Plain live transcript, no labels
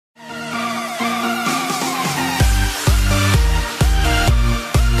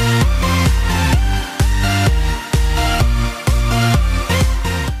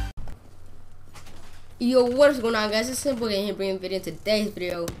So what is going on, guys? It's Simple Game here bringing a video. Today's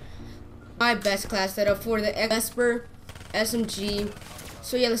video, my best class setup for the Vesper SMG.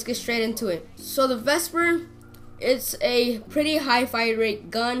 So yeah, let's get straight into it. So the Vesper, it's a pretty high fire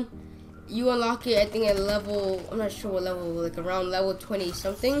rate gun. You unlock it, I think, at level, I'm not sure what level, like around level 20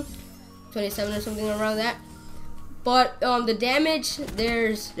 something, 27 or something around that. But the damage,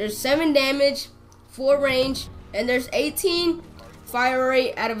 there's 7 damage, 4 range, and there's 18 fire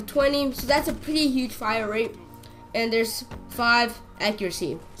rate out of 20, so that's a pretty huge fire rate, and there's 5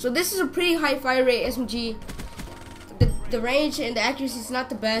 accuracy. So this is a pretty high fire rate SMG. The range and the accuracy is not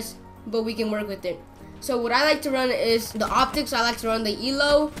the best, but we can work with it. So what I like to run is the optics. I like to run the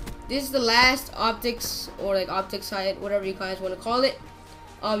ELO. This is the last optics, or like optic sight, whatever you guys want to call it.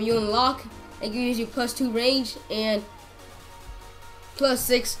 You unlock, and gives you +2 range and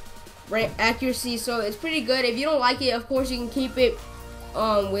 +6 accuracy, so it's pretty good. If you don't like it, of course you can keep it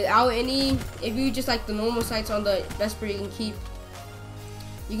without any. If you just like the normal sights on the Vesper, you can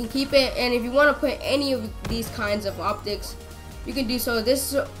keep it. And if you want to put any of these kinds of optics, you can do so.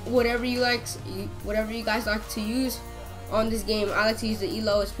 This is whatever you like, whatever you guys like to use on this game. I like to use the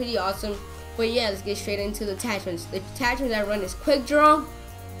ELO. It's pretty awesome. But yeah, let's get straight into the attachments. The attachments I run is quick draw,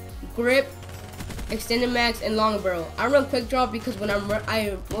 grip, extended max, and long barrel. I run quick draw because when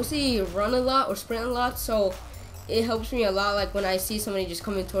I mostly run a lot or sprint a lot, so it helps me a lot. Like when I see somebody just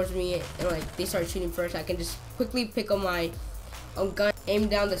coming towards me and like they start shooting first, I can just quickly pick up my gun, aim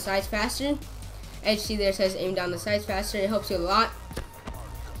down the sights faster. As you see there, it says aim down the sights faster. It helps you a lot,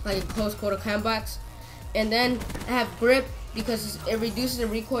 like in close quarter combats. And then I have grip because it reduces the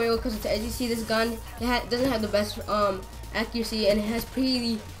recoil. Because as you see, this gun doesn't have the best accuracy, and it has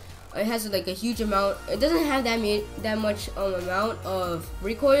like a huge amount. It doesn't have that much amount of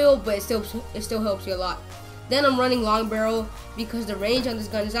recoil, but it still helps you a lot. Then I'm running long barrel because the range on this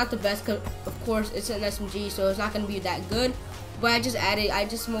gun is not the best. Cause of course it's an SMG, so it's not gonna be that good. But I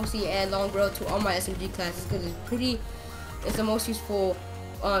just mostly add long barrel to all my SMG classes because it's the most useful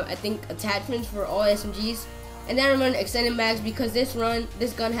I think attachments for all SMGs. And then I run extended max because this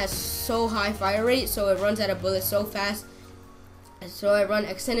gun has so high fire rate, so it runs out of bullets so fast. So I run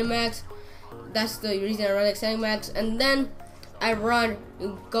extended max. That's the reason I run extended max. And then I run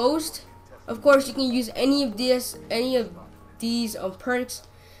ghost. Of course, you can use any of these perks.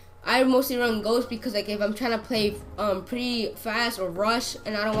 I mostly run ghost because like if I'm trying to play pretty fast or rush,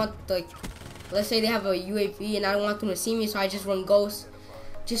 and I don't want, like, let's say they have a UAV and I don't want them to see me, so I just run ghost,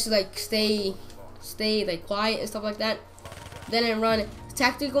 just to like stay like quiet and stuff like that. Then I run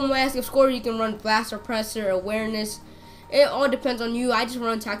tactical mask. Of course, you can run blast suppressor, awareness. It all depends on you. I just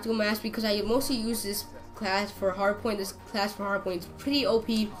run tactical mask because I mostly use this class for hardpoint. This class for hardpoint is pretty OP.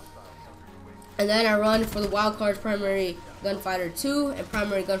 And then I run for the wild cards primary gunfighter 2 and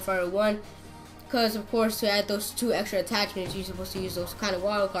primary gunfighter 1. Because of course, to add those 2 extra attachments, you're supposed to use those kind of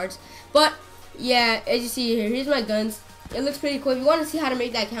wild cards. But yeah, as you see here, here's my guns. It looks pretty cool. If you want to see how to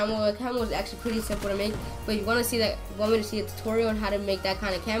make that camo, the camo is actually pretty simple to make. But if you want to see that, want me to see a tutorial on how to make that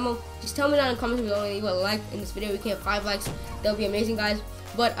kind of camo, just tell me down in the comments below and leave a like in this video. We can have 5 likes. That'll be amazing, guys.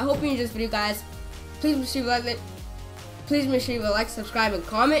 But I hope you enjoyed this video, guys. Please make sure you like it. Please make sure you like, subscribe, and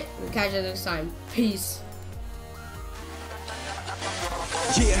comment. We'll catch you next time. Peace.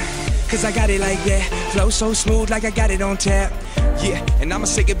 Yeah, cause I got it like that. Flow so smooth like I got it on tap. Yeah, and I'ma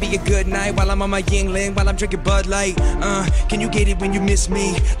say it be a good night while I'm on my Yingling, while I'm drinking Bud Light. Can you get it when you miss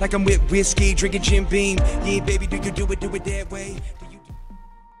me? Like I'm with whiskey, drinking Jim Beam. Yeah, baby, do you do it that way?